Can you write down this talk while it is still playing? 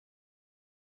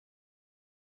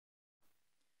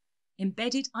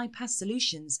Embedded iPaaS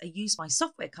solutions are used by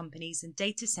software companies and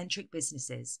data-centric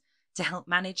businesses to help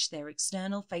manage their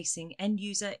external-facing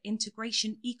end-user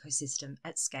integration ecosystem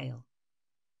at scale.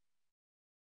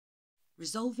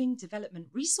 Resolving development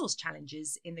resource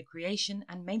challenges in the creation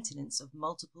and maintenance of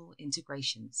multiple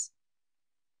integrations.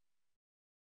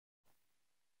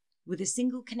 With a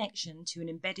single connection to an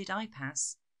embedded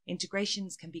iPaaS,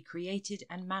 integrations can be created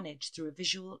and managed through a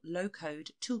visual low-code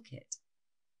toolkit,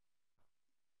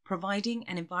 providing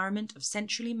an environment of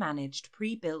centrally managed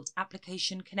pre-built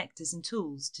application connectors and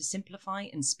tools to simplify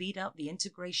and speed up the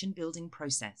integration building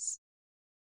process.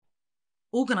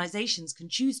 Organizations can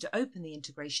choose to open the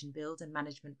integration build and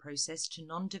management process to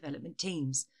non-development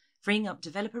teams, freeing up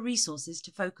developer resources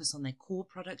to focus on their core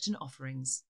product and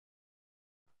offerings.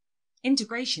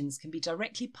 Integrations can be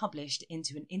directly published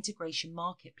into an integration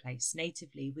marketplace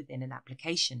natively within an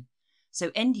application,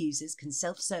 so end users can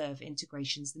self-serve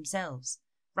integrations themselves.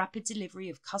 Rapid delivery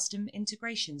of custom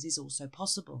integrations is also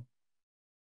possible.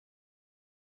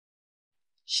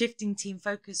 Shifting team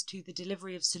focus to the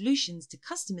delivery of solutions to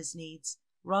customers' needs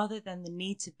rather than the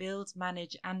need to build,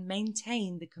 manage, and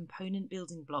maintain the component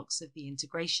building blocks of the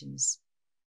integrations.